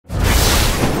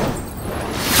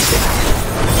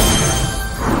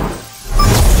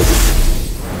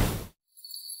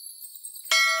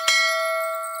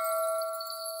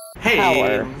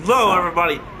Hey, power. hello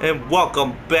everybody, and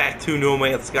welcome back to No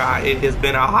Man's Sky. It has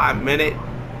been a hot minute,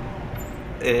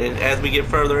 and as we get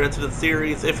further into the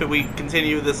series, if we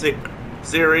continue this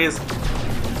series,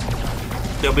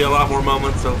 there'll be a lot more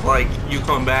moments of like you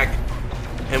coming back,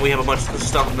 and we have a bunch of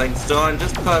stuff and things done,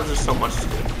 just because there's so much to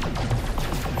do.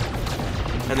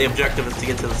 And the objective is to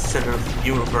get to the center of the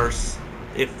universe,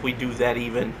 if we do that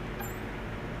even.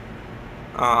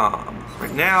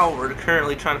 Right now, we're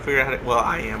currently trying to figure out how to... Well,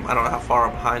 I am. I don't know how far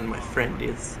behind my friend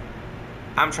is.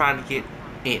 I'm trying to get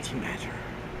antimatter.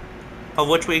 Of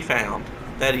which we found.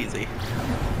 That easy.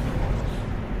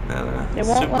 It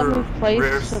won't let me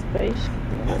place the base.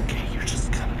 Okay, you're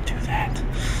just gonna do that.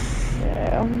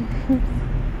 Yeah.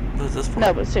 What is this for?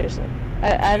 No, but seriously.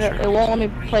 I don't... It won't let me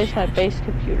place my base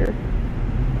computer.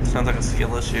 Sounds like a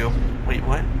skill issue. Wait,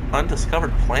 what?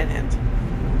 Undiscovered planet?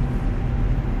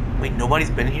 Wait,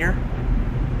 nobody's been here?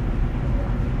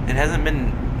 It hasn't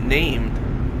been named.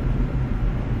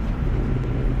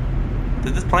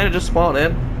 Did this planet just spawn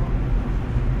in?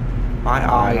 My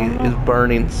eye is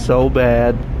burning so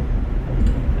bad.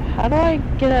 How do I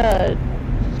get a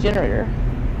generator?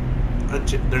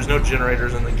 There's no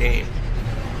generators in the game.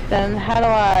 Then how do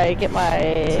I get my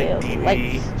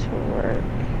lights to work?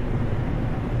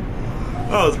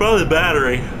 Oh, it's probably the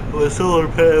battery with solar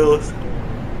panels.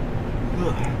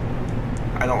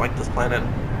 I don't like this planet.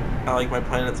 I like my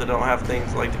planets that don't have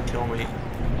things like to kill me.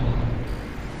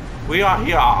 We are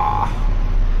here on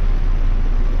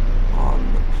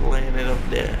the planet of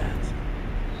death.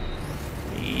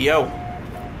 Yo.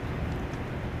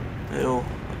 Ew.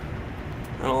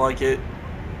 I don't like it.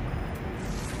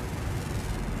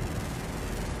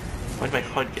 Why did my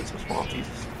HUD get so small?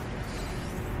 Jesus.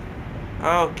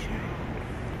 Okay.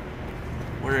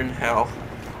 We're in hell.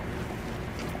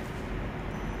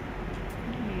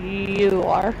 You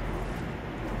are.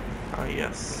 Ah,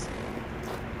 yes.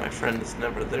 My friend is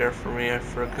never there for me. I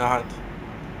forgot.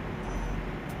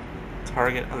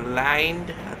 Target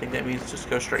aligned. I think that means just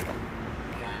go straight.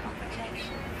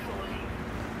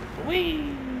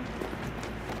 Whee!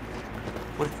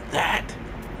 What is that?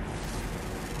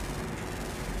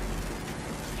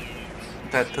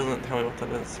 That doesn't tell me what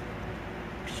that is.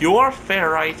 Pure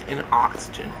ferrite and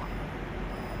oxygen.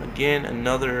 Again,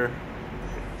 another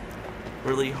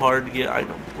really hard to get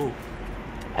item. Ooh.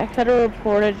 I could have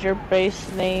reported your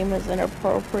base name as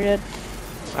inappropriate.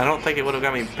 I don't think it would have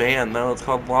got me banned though. It's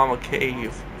called Llama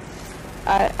Cave.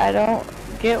 I don't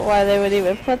get why they would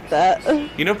even put that.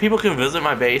 You know people can visit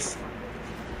my base?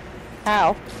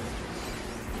 How?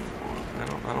 I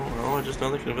don't know. I just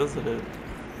know they can visit it.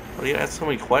 Why do you ask so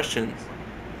many questions?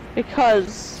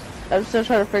 Because I'm still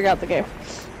trying to figure out the game.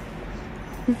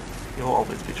 You'll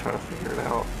always be trying to figure it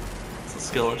out. It's a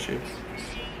skill issue.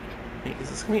 Wait, is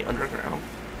this gonna be underground?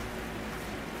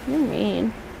 What do you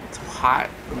mean? It's hot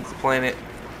on this planet.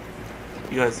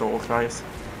 You guys don't look nice.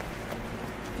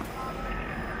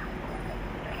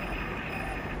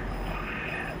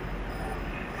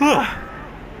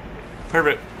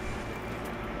 Perfect.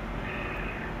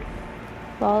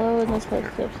 Follow in the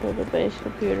footsteps of the base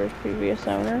computer's previous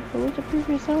owner. Who was the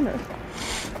previous owner?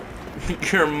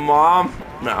 Your mom?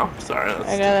 No, sorry.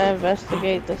 I gotta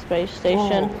investigate the space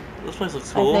station. Whoa, this place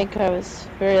looks cool. I think I was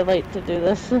very late to do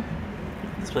this.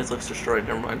 This place looks destroyed.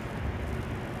 Never mind.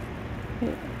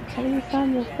 Wait, how do you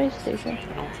find the space station?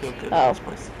 I don't feel good in Oh. this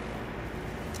place.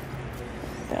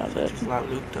 Found it. There's a lot of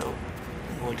loot though.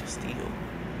 I'm going to steal.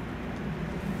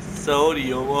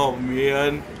 Sodium, oh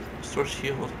man. Restore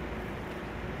shield. What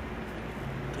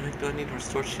the heck do I need to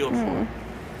restore shield for?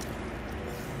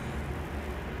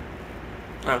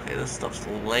 Okay, this stuff's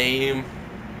lame.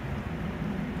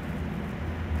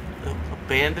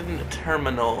 Abandon the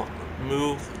terminal.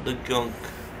 Move the gunk.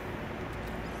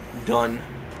 Done.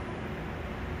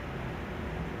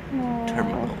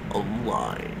 Terminal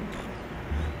aligned.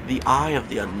 The eye of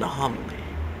the anomaly.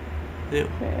 Ew.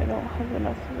 Okay, I don't have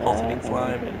enough of that. Pulsating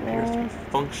slime appears to be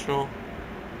functional.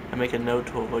 I make a note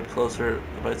to avoid closer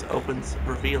device opens,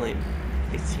 revealing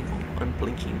a single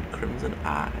unblinking crimson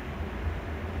eye.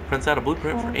 Prints out a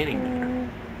blueprint for antimatter.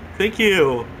 Thank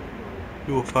you!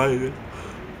 You will find it.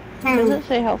 Does it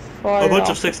say how far? A bunch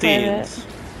of 16s.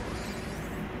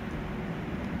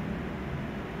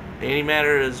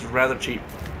 Antimatter is rather cheap.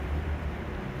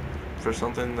 For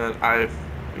something that I've,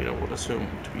 would assume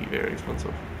to be very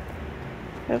expensive.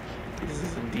 Yep. This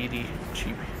is indeed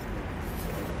cheap.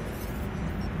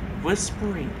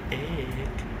 Whispering egg.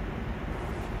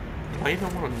 Do I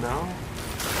even want to know?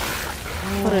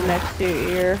 Put it next to your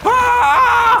ear.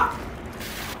 Ah!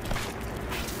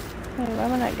 Hey, why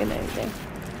am I not getting anything?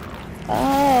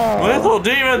 Oh. Lethal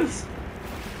demons!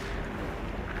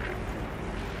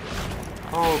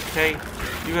 Okay.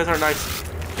 You guys are nice.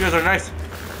 You guys are nice.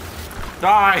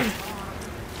 Die!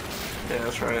 Yeah,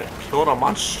 that's right. Killed a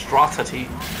monstrosity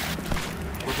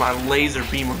with my laser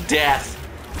beam of death.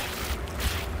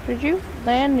 Did you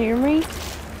land near me?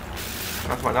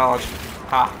 That's my knowledge.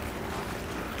 Ha.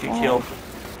 Get killed.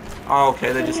 Oh,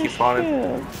 okay, they just keep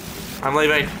spawning. I'm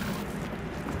leaving.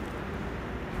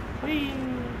 Whee.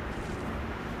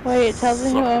 Wait, it tells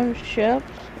me who owns ships?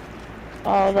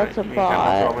 Oh, that's a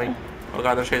bot. Oh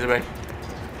god, they're chasing me.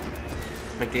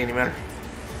 Make the antimatter.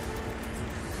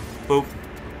 Boop.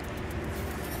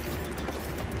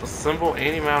 Assemble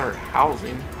antimatter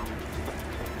housing.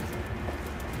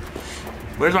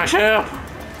 Where's my ship?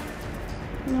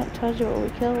 I'm not telling you what we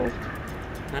killed.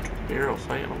 Natural burial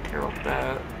site, I don't care about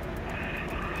that.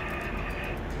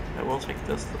 I will take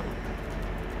this though.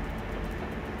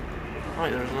 Oh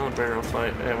wait, there's another burial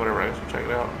site. Yeah, whatever, I guess we'll check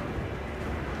it out.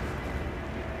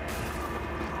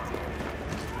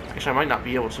 Actually, I might not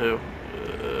be able to.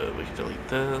 We can delete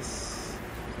this.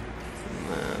 And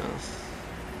this.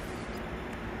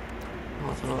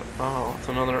 Oh, it's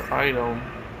another item.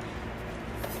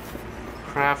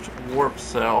 Craft warp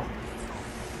cell.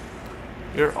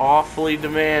 You're awfully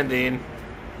demanding.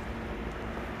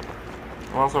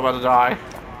 I'm also about to die.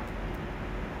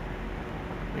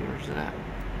 Wait, where's it at?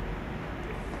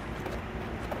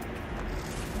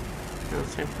 It's the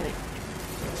same thing.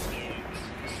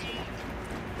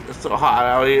 It's so hot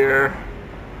out here.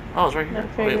 Oh, it's right here. I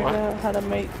figured out how to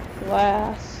make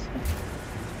glass.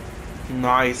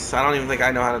 Nice. I don't even think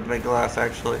I know how to make glass,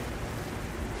 actually.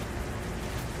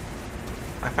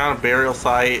 I found a burial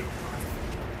site.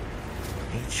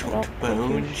 Ancient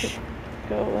bones.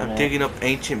 I'm digging up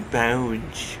ancient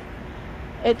bones.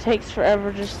 It takes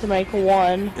forever just to make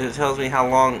one. It tells me how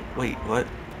long. Wait, what?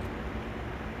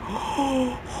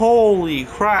 Holy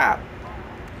crap!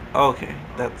 Okay,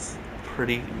 that's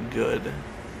pretty good.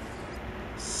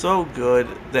 So good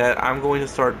that I'm going to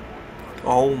start.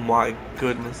 Oh my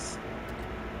goodness.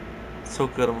 So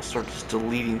good, I'm gonna start just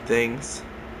deleting things.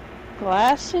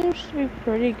 Glass seems to be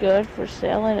pretty good for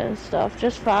selling and stuff.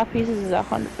 Just 5 pieces is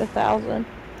 1,000.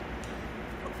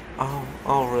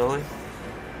 Oh, really?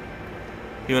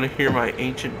 You want to hear my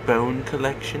ancient bone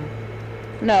collection?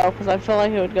 No, because I feel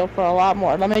like it would go for a lot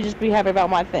more. Let me just be happy about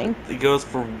my thing. It goes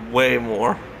for way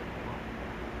more.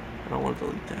 I don't want to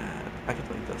delete that. I can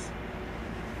delete this.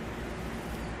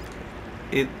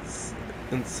 It's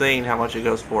insane how much it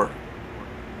goes for.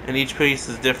 And each piece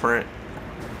is different.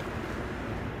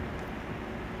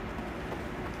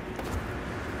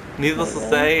 Needless to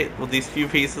say, with these few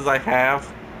pieces I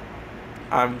have,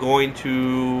 I'm going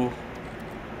to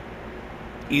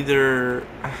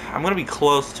I'm going to be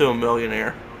close to a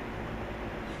millionaire.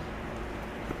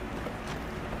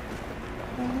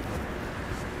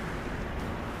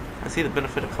 I see the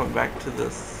benefit of coming back to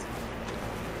this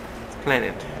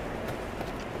planet.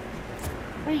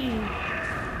 Hey.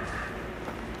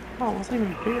 Oh, I wasn't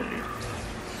even buried.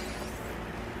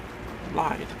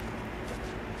 Lied.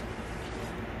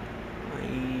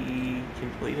 I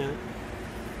complete it.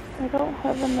 I don't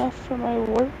have enough for my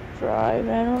warp drive.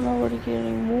 I don't know where to get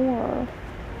any more.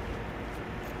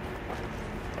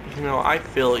 You know, I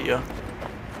feel you.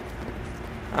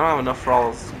 I don't have enough for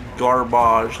all this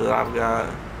garbage that I've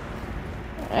got.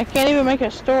 I can't even make a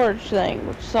storage thing,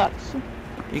 which sucks.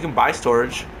 You can buy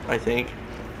storage, I think.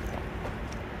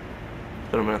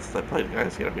 It's been a minute since I played, guys.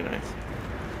 It's gotta be nice.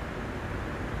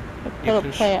 I put a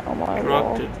plant on my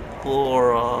wall. Constructed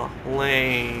flora,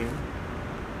 lame.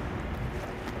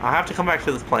 I'll have to come back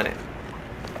to this planet.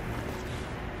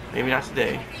 Maybe not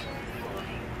today,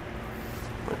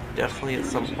 but definitely at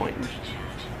some point.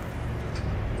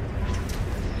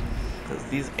 Because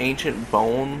these ancient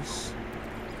bones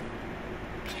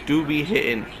do be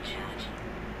hitting.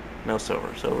 No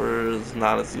silver. Silver is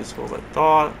not as useful as I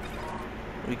thought.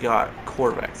 We got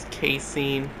Corvax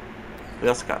casing. We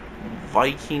also got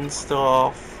Viking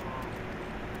stuff.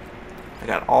 I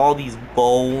got all these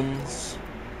bones.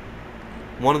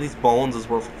 One of these bones is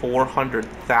worth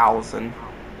 400,000.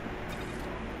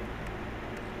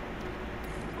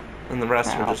 And the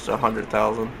rest are just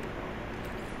 100,000.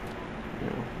 You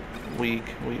know, weak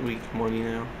money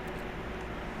now.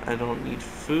 I don't need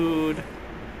food.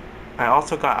 I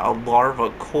also got a larva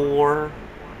core.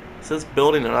 It says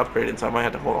building and upgrading, so I might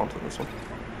have to hold on to this one.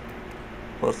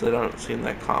 Plus, they don't seem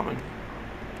that common.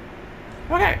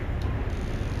 Okay.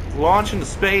 Launch into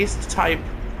space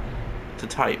to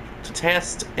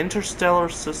test interstellar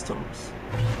systems.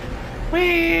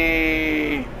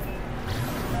 Whee!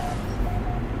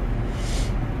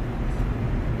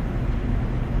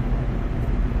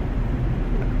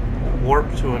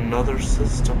 Warp to another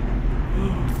system.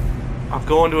 I'm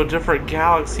going to a different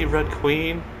galaxy, Red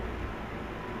Queen.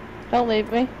 Don't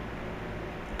leave me.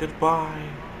 Goodbye.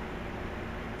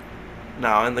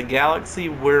 Now, in the galaxy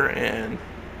we're in,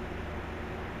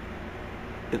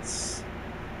 it's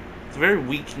very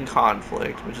weak in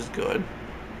conflict, which is good.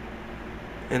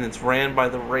 And it's ran by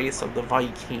the race of the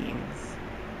Vikings.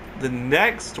 The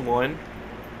next one,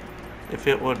 if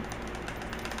it would... Is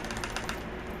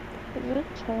it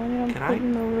telling you I'm Can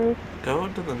putting the roof? Go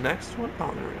to the next one?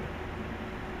 Oh, there we go.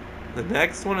 The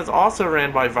next one is also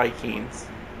ran by Vikings.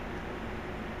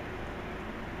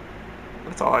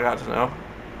 That's all I got to know.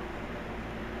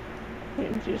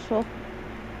 It's useful.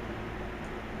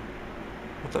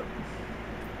 What's up?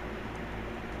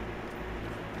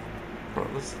 Bro,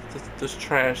 this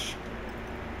trash.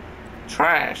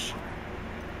 Trash!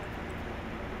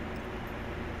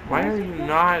 Why are you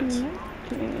not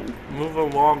move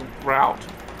along route?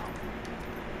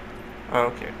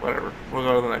 Okay, whatever. We'll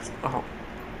go to the next. Oh.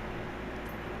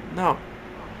 No.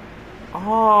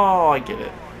 Oh, I get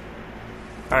it.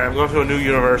 Alright, I'm going to a new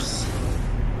universe.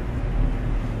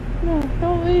 No,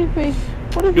 don't leave me.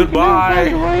 What if Goodbye. you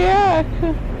can never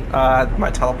find Royak?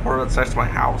 My teleporter that's next to my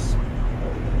house.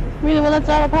 You mean the one that's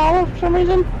out of power for some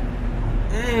reason?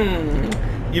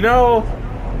 You know,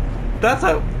 that's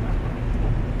a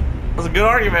good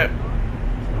argument.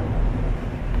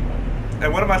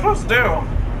 And what am I supposed to do?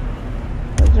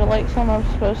 Is there like something I'm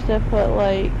supposed to put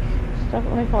like stuff?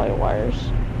 Let me call your wires.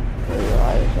 Where are your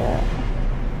wires at?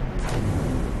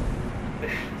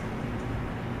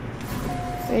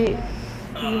 Wait,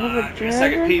 do you have a Give me a second,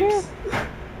 generator in peeps. here?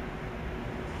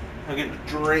 I'll get a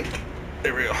drink.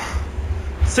 There we go.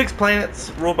 6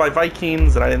 planets ruled by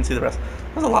Vikings, and I didn't see the rest.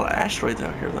 There's a lot of asteroids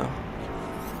out here, though.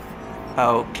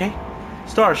 Okay.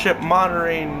 Starship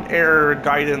monitoring, error,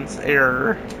 guidance,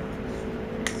 error.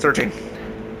 Searching.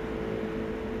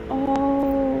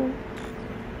 Oh,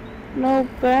 no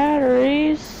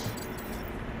batteries.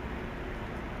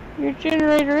 Your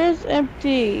generator is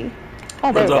empty.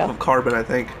 Oh, there Runs we off go. of carbon, I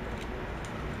think.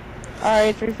 Alright,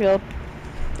 it's refilled.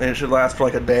 And it should last for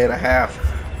like a day and a half.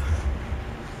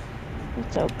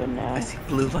 It's open now. I see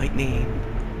blue lightning.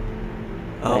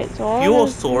 A Wait, so all fuel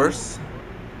this- source.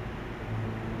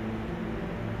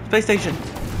 Space station.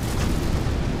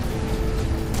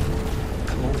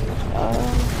 Gold.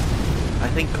 I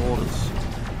think gold is...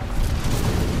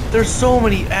 There's so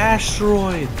many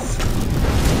asteroids.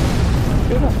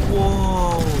 Whoa.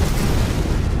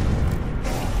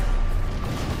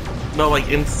 No, like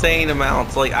insane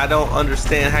amounts. Like, I don't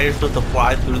understand how you're supposed to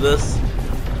fly through this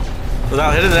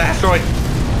without hitting an asteroid.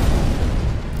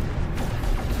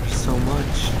 There's so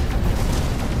much.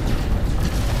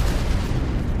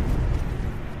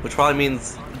 Which probably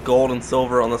means gold and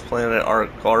silver on this planet are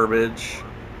garbage.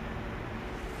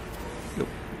 Nope.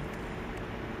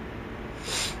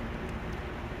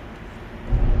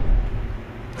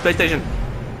 Space station.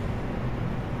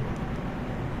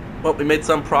 Well, we made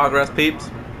some progress, peeps.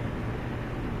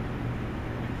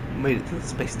 Made it to the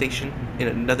space station in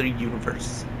another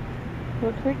universe.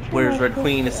 Whereas Red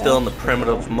Queen is still in the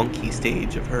primitive monkey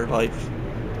stage of her life.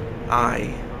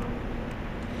 I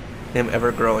am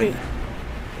ever growing.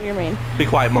 You're mean. Be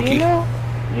quiet, monkey. Do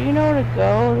you know where to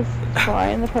go to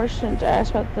find the person to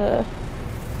ask about the...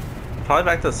 Probably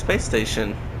back to the space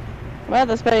station. I'm at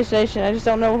the space station. I just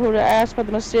don't know who to ask about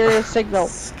the mysterious signal.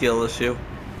 Skill issue.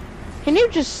 Can you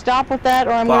just stop with that,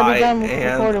 or I'm going to be done with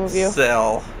recording with you?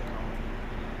 Sell.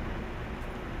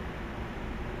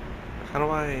 How do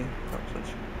I... Oh,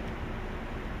 switch.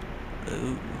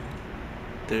 Oh.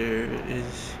 There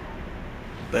is...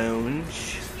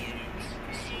 bones.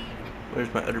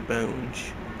 Where's my other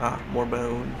bones? Ah, more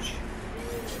bones.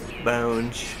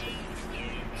 Bones.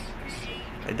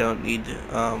 I don't need,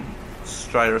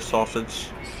 Strider sausage.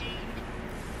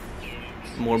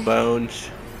 More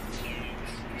bones.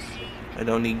 I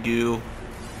don't need goo.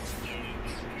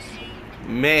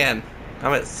 Man,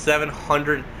 I'm at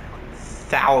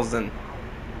 700,000.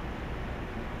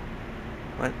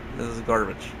 What? This is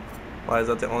garbage. Why is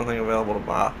that the only thing available to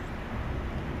buy?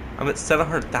 I'm at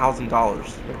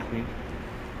 $700,000.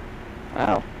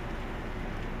 Oh.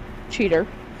 Cheater.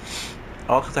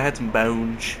 All because I had some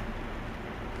bones.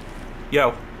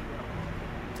 Yo.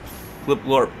 Flip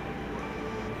glorp.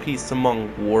 Peace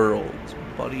among worlds,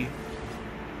 buddy.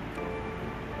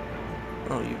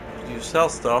 Oh, you sell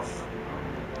stuff.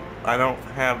 I don't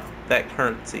have that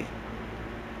currency.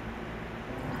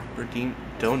 Redeem,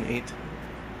 donate.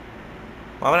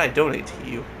 Why would I donate to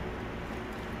you?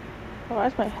 Why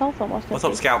is my health almost empty? What's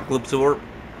up, Scout Glibzor?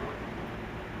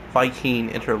 Viking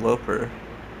Interloper.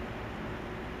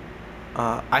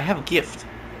 I have a gift.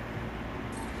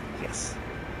 Yes.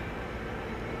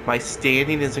 My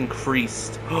standing is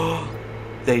increased.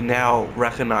 They now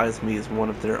recognize me as one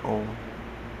of their own.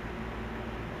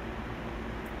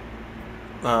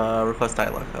 Request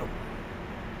dialogue help.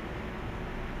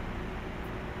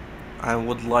 I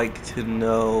would like to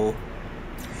know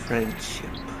friendship.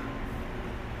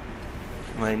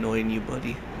 Am I annoying you,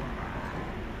 buddy?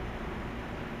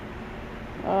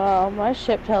 My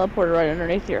ship teleported right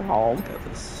underneath your home. Got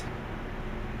this.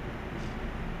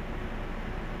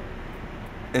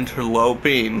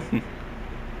 Interloping.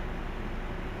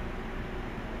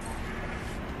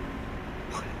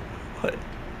 What?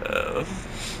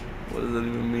 What does that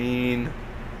even mean?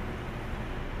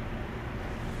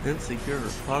 Insecure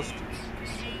repository.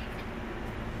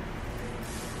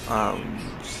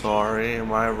 Sorry,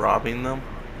 am I robbing them?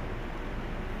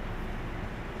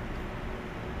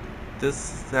 This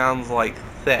sounds like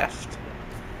theft.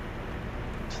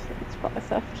 It's probably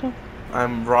theft.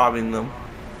 I'm robbing them.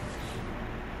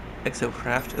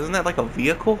 Exocraft? Isn't that like a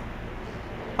vehicle?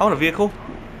 I want a vehicle.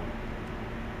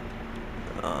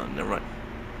 Never mind.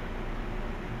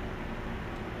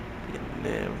 Yeah,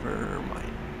 never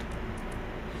mind.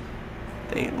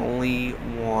 They only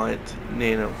want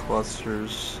nano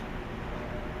clusters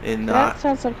and not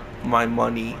sounds like my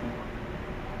money.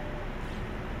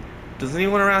 Does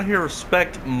anyone around here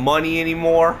respect money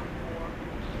anymore?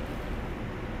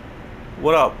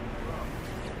 What up?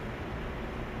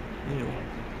 Ew.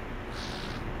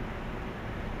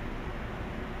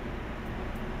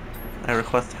 I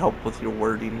request help with your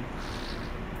wording.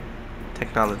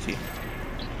 Technology.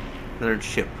 Another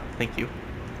ship. Thank you.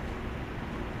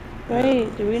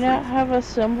 Wait, do we not have a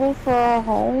symbol for our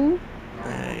home?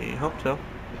 I hope so.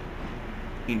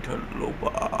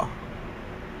 Interlopa.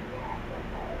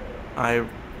 I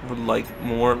would like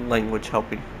more language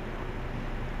helping.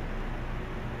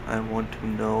 I want to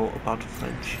know about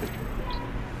friendship.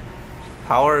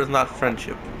 Power is not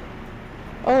friendship.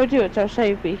 Oh, we do. It's our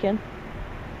save beacon.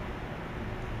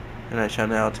 And I shall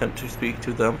now attempt to speak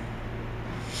to them.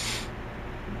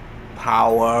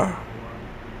 Power.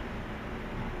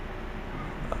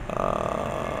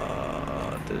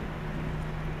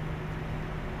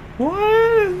 What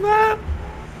is that?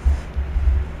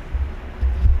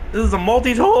 This is a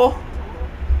multi-tool?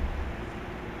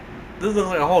 This looks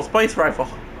like a whole spice rifle.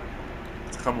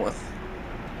 It's come with.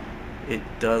 It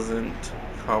doesn't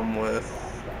come with.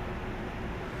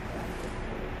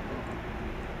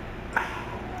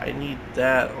 I need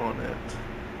that on it.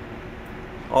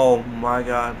 Oh my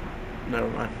god. Never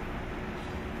mind.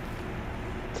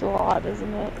 It's a lot,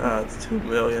 isn't it? It's 2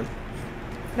 million.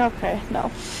 Okay,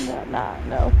 no.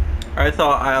 No. I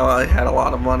thought I had a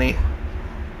lot of money.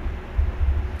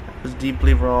 I was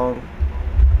deeply wrong.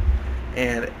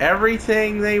 And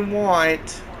everything they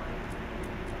want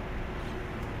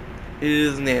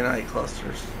is nanite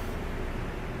clusters.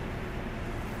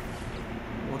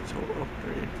 What's your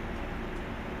upgrade?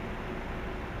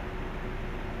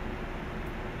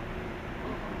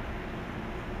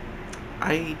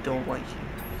 I don't like you.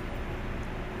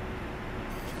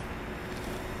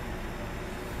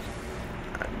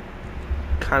 I'm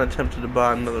kind of tempted to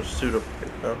buy another suit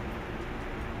upgrade though.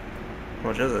 How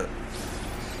much is it?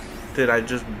 Did I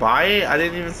just buy it? I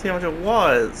didn't even see how much it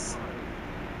was.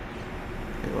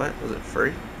 Wait, what? Was it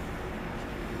free?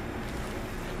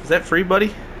 Is that free,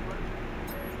 buddy?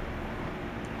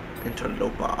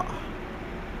 Interlopa.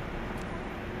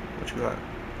 What you got?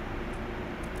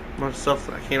 A bunch of stuff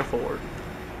that I can't afford.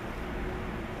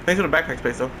 Thanks for the backpack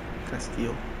space, though. Can I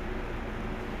steal?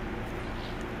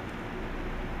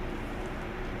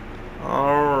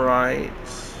 Alright.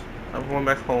 I'm going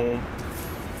back home.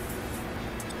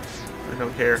 I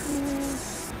don't care.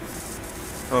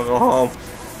 I'll go home.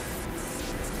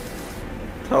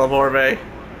 Teleport bay.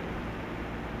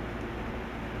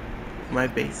 My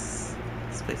base.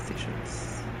 Space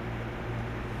stations.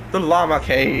 The Llama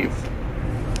Cave.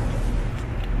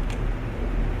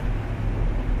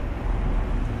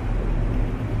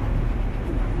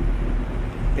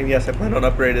 And yes, I plan on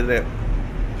upgrading it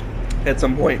at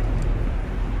some point.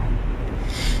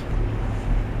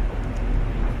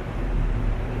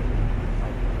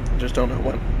 Just don't know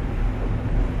when.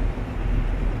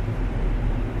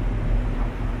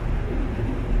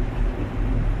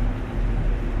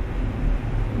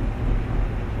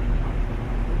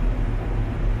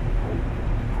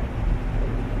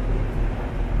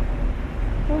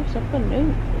 Oh, something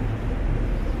new.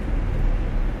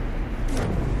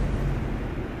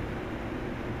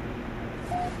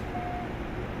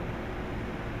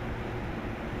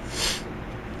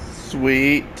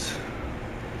 Sweet.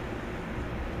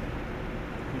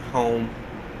 Home.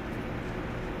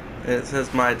 It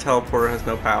says my teleporter has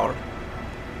no power.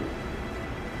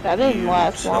 That didn't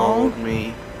last long. You told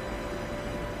me.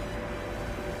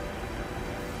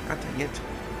 God dang it.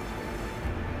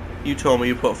 You told me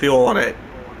you put fuel on it.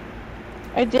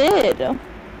 I did.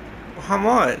 How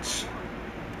much?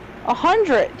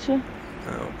 100. Okay.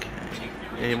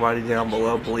 Anybody down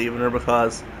below believe in her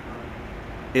because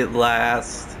it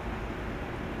lasts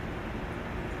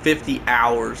 50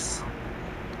 hours.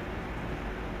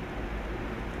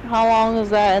 How long is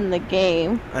that in the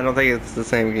game? I don't think it's the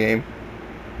same game.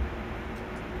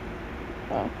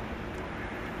 Oh.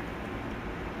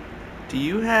 Do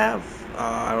you have...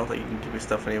 I don't think you can give me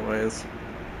stuff anyways.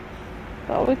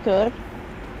 Oh, we could.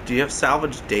 Do you have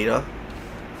salvage data?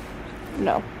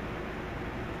 No.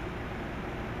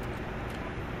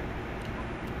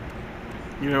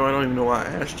 You know, I don't even know why I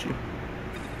asked you.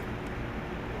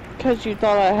 Because you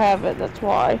thought I have it, that's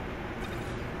why.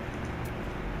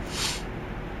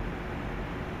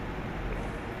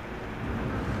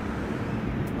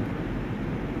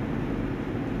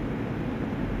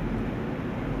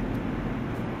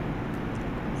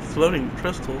 Floating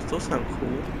crystals, those sound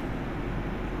cool.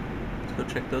 Let's go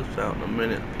check those out in a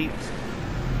minute. Peeps.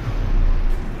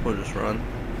 We'll just run.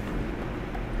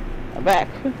 I'm back.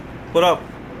 What up?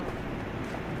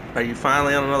 Are you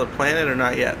finally on another planet or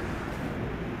not yet?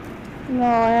 No,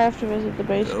 I have to visit the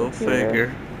base Go computer.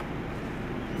 figure.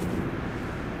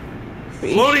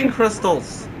 Floating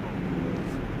crystals!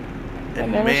 I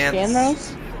never scanned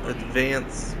those?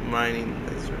 Advanced mining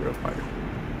is required.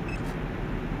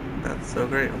 That's so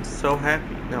great. I'm so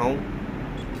happy. No.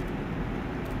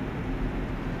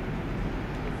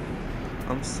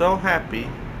 I'm so happy.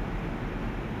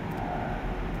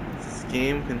 This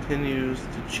game continues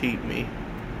to cheat me.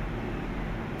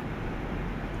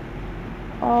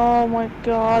 Oh my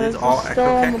god, is all this still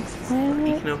on the echocactus?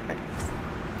 planet? Echinocactus.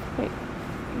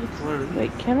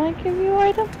 Wait, can I give you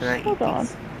items? Can I eat Hold on.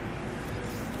 these?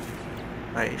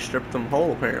 I stripped them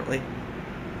whole apparently.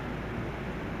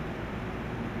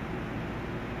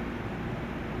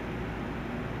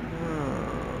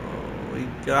 Oh, we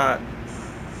got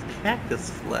cactus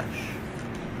flesh.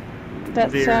 That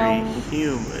Very sounds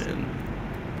human.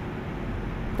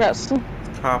 gross.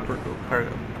 Copper cargo.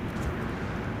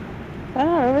 Is that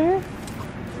not over here?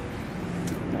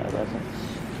 No, it doesn't.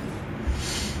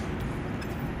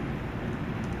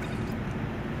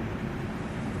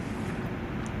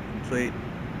 Wait.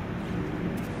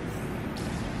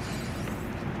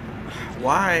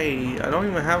 Why? I don't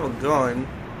even have a gun.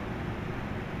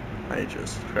 I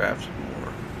just crafted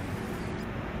more.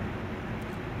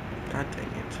 God dang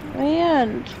it.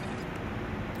 And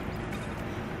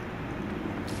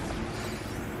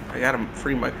I got a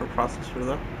free microprocessor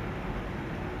though.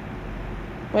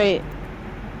 wait,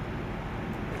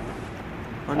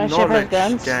 my ship has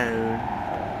guns? Down.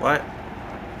 What?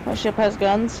 My ship has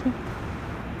guns?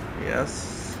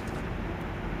 Yes.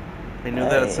 I knew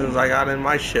that as soon as I got in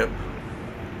my ship.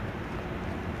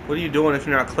 What are you doing if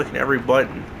you're not clicking every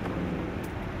button?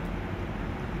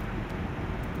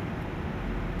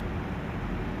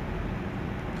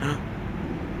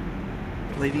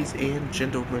 Ladies and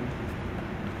gentlemen,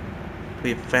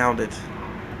 we have found it.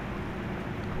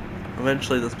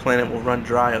 Eventually this planet will run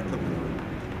dry of them.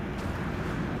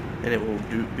 And it will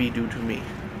be due to me.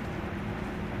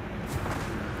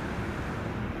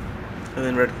 And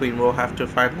then Red Queen will have to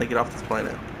finally get off this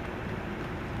planet.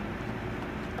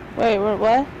 Wait,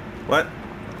 what? What?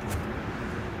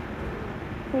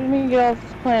 What do you mean get off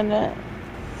this planet?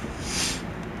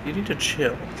 You need to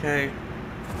chill, okay?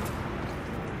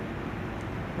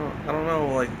 Well, I don't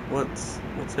know, like, what's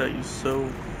got you so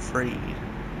afraid?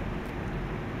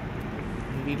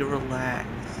 You need to relax.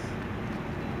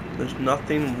 There's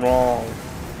nothing wrong.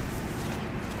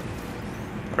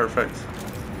 Perfect.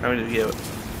 How many did you give it?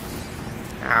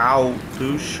 Ow,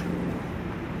 douche.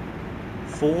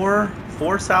 Four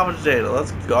salvage data.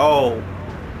 Let's go.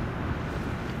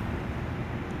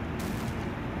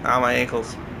 Ow, my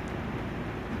ankles.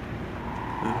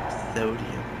 Ooh,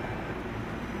 sodium.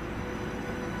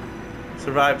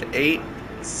 Survived 8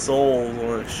 souls on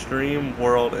an extreme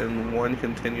world in one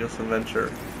continuous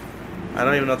adventure. I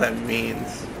don't even know what that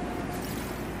means.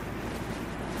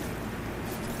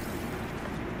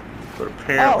 But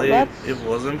apparently it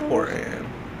was important.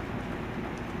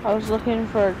 I was looking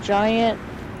for a giant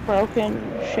broken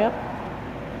ship.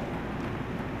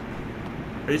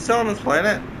 Are you still on this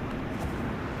planet?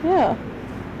 Yeah.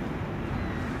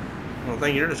 Well, the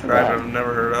thing you're describing I've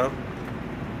never heard of.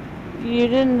 You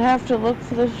didn't have to look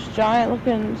for this giant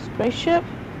looking spaceship?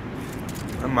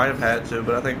 I might have had to,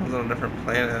 but I think it was on a different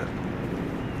planet.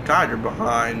 God, you're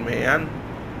behind, man.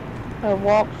 I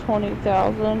walked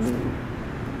 20,000.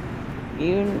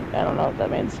 I don't know what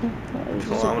that means. It's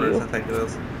just a Kilometers, view. I think it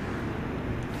is.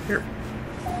 Here.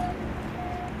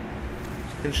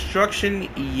 Construction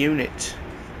unit.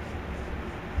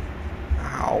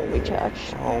 Ow.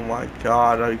 Recharge. Oh my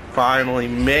god, I finally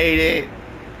made it.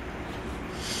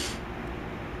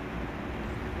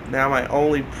 Now my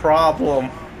only problem.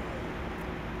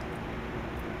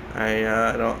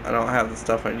 I don't have the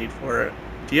stuff I need for it.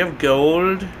 Do you have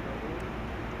gold?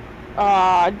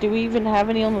 Do we even have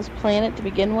any on this planet to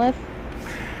begin with?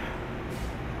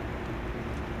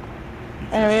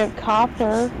 And we have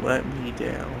copper. Just let me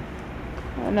down.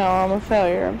 I know, I'm a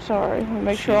failure. I'm sorry. I'll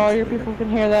make sure all your people can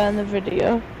hear that in the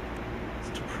video. It's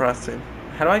depressing.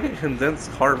 How do I get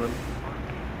condensed carbon?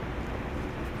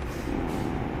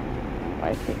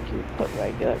 I think you put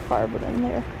regular carbon in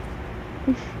there.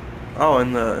 Oh,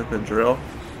 in the drill?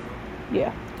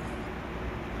 Yeah.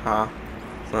 Huh.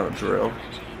 It's not a drill.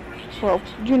 Well,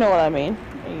 you know what I mean.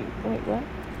 Wait, what?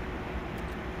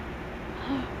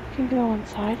 You can go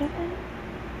inside of it?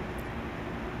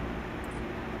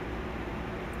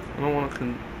 I don't want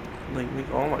to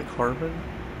make all my carbon.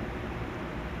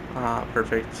 Ah,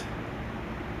 perfect.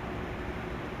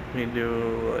 We can do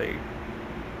like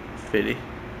 50.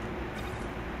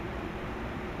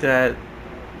 That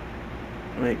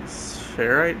makes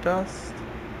ferrite dust.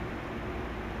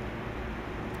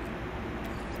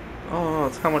 Oh,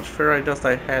 it's how much ferrite dust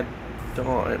I had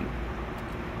done.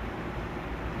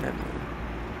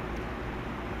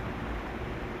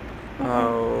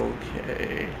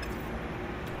 Okay.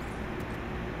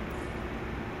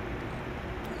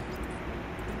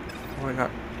 Oh my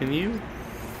god, can you?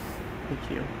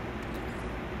 Thank you.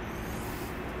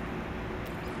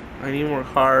 I need more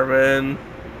carbon.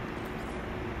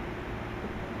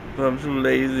 But I'm too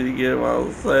lazy to get it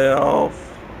myself.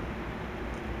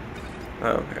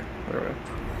 Okay, whatever.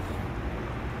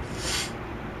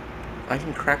 I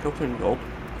can crack open gold.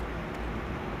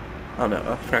 Oh no,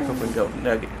 I'll crack open gold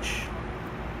nuggets.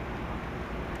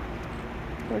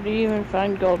 Where do you even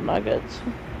find gold nuggets?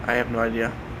 I have no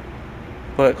idea.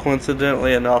 But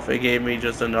coincidentally enough, it gave me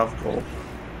just enough gold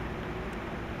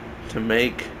to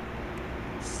make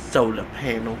solar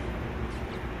panel.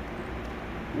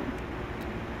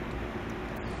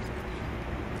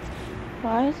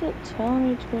 Why is it telling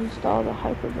me to install the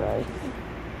hyperdrive?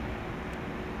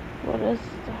 What does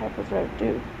the hyperdrive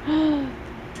do?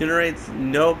 Generates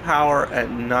no power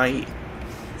at night.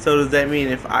 So does that mean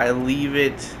if I leave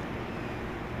it...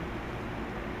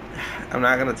 I'm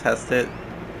not going to test it.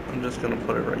 I'm just going to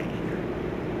put it right here.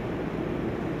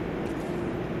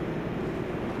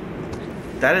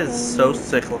 That is so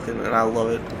sick looking and I love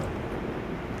it.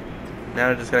 Now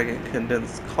I just got to get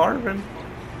condensed carbon.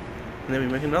 And then we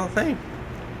make another thing.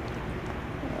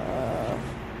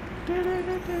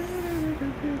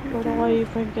 Where do I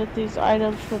even get these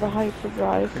items for the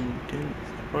hyperdrive? Condensed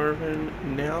carbon.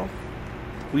 Now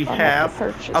we I have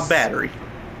to a battery.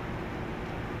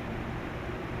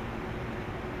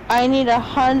 I need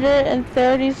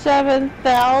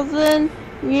 137,000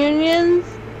 unions.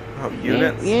 Oh,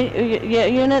 units? Yeah,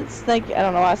 units. Thank you. I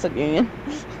don't know why I said union.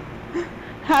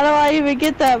 How do I even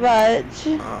get that much?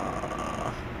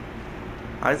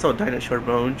 I saw dinosaur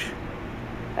bones.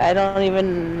 I don't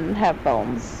even have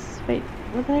bones. Wait,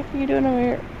 what the heck are you doing over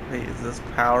here? Wait, is this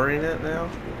powering it now?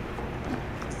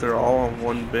 'Cause they're all on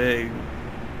one big.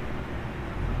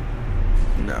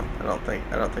 No, I don't think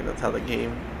that's how the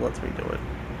game lets me do it.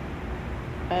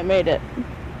 I made it.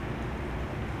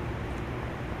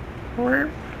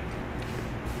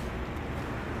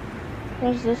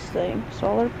 What's this thing?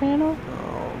 Solar panel?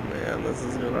 Oh man, this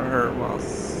is gonna hurt my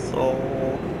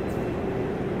soul.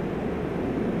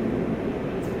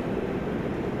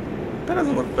 That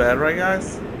doesn't look bad, right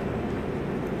guys?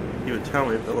 You would tell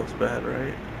me if it looks bad,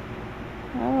 right?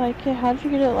 I like it. How'd you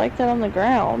get it like that on the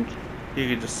ground? You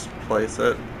could just place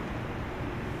it.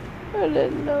 I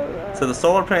didn't know that. So the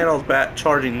solar panel is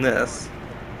charging this,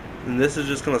 and this is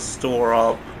just gonna store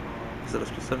up. Is it a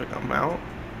specific amount?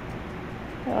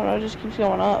 I don't know. It just keeps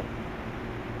going up.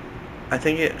 I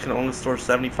think it can only store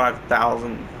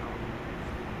 75,000,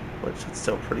 which is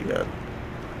still pretty good.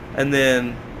 And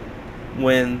then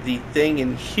when the thing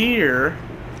in here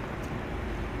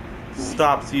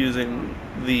stops using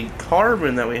the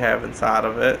carbon that we have inside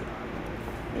of it,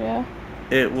 yeah,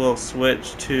 it will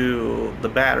switch to the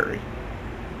battery.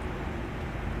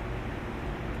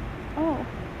 Oh.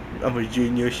 I'm a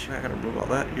genius. I gotta remove all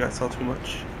that. You guys saw too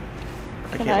much.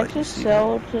 Can I just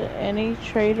sell to any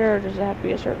trader, or does it have to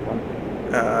be a certain one?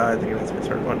 I think it has to be a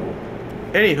certain one.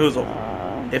 Any hoozle.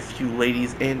 If you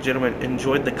ladies and gentlemen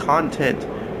enjoyed the content,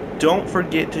 don't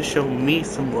forget to show me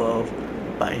some love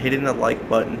by hitting the like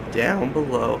button down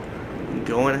below and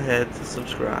going ahead to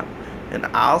subscribe. And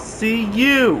I'll see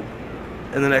you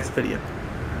in the next video.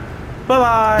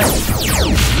 Bye-bye!